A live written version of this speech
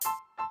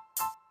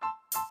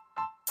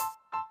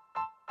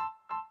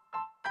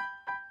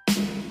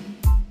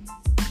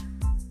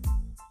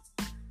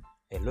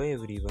Hello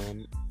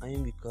everyone, I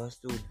am Vikas,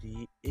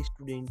 a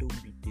student of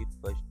BTech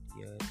first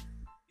year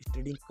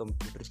studying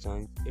computer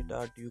science at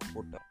RTU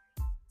Kota.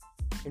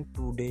 And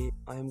today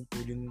I am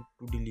going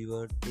to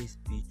deliver a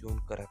speech on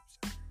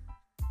corruption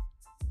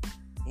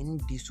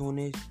and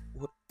dishonest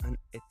or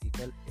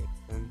unethical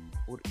actions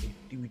or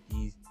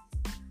activities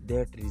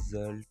that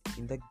result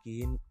in the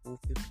gain of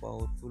a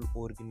powerful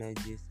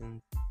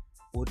organization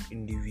or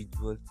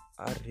individuals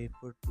are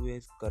referred to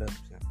as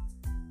corruption.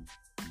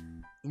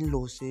 In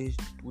losses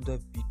to the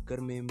weaker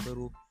member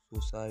of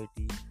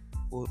society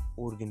or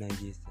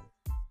organization.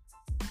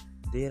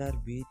 There are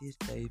various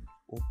types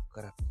of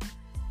corruption.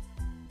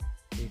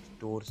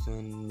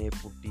 Extortion,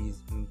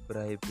 nepotism,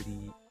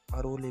 bribery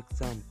are all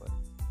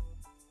examples.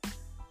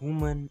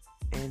 Human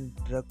and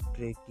drug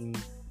trafficking,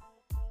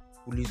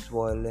 police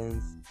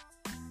violence,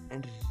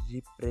 and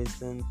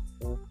repression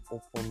of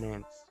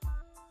opponents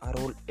are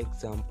all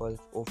examples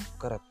of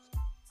corruption.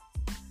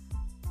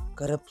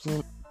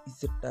 Corruption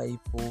is a type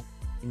of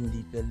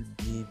illegal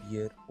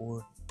behavior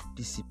or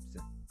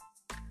deception.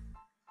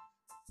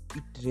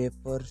 It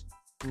refers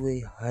to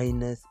a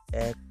heinous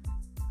act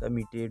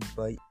committed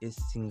by a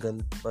single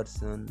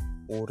person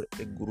or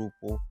a group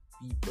of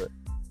people.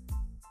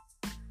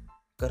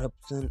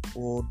 Corruption,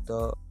 on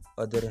the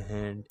other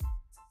hand,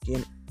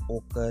 can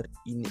occur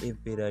in a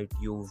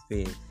variety of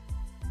ways.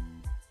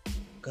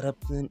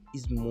 Corruption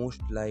is most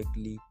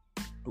likely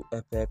to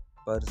affect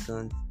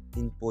persons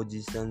in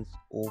positions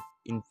of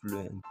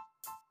influence.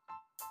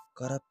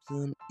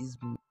 Corruption is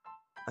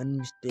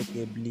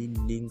unmistakably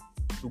linked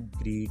to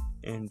greed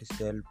and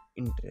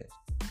self-interest.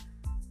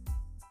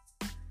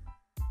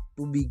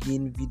 To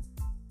begin with,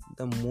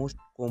 the most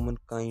common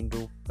kind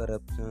of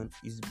corruption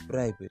is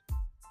bribery.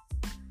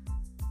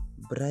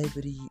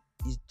 Bribery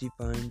is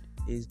defined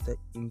as the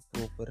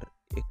improper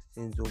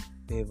exchange of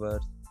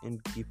favors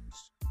and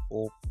gifts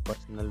of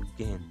personal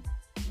gain.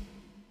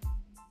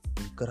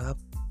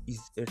 Graft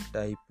is a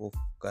type of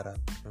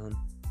corruption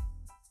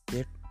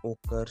that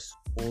occurs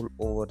all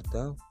over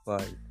the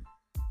world.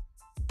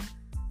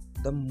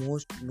 The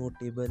most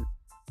notable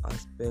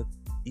aspect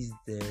is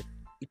that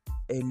it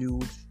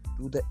alludes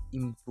to the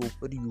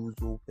improper use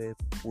of a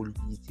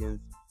politician's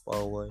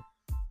power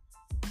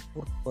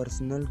for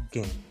personal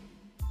gain.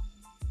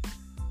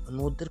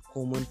 Another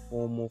common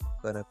form of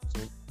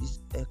corruption is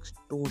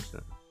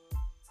extortion.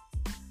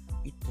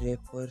 It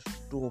refers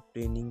to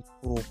obtaining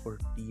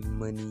property,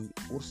 money,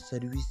 or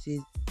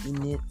services in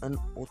an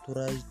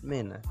unauthorized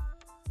manner.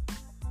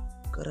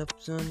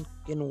 Corruption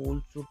can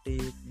also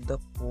take the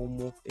form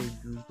of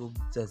abuse of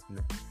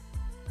judgment.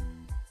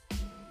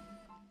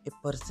 A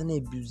person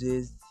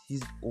abuses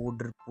his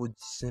order,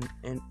 position,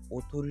 and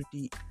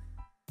authority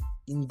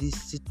in this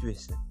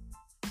situation.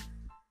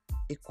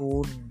 A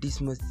court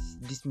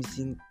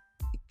dismissing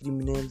a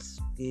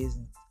criminal's case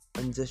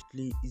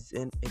unjustly is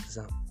an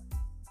example.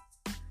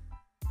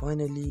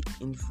 Finally,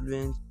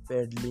 influence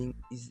peddling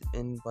is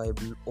a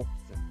viable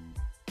option.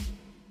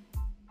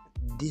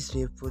 This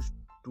refers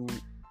to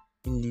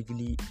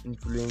illegally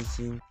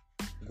influencing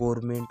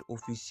government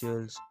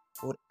officials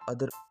or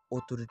other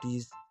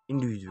authorities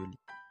individually.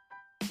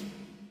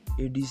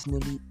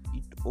 Additionally,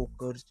 it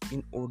occurs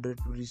in order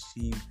to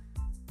receive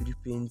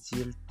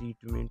preferential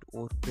treatment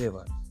or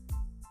favors.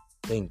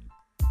 Thank you.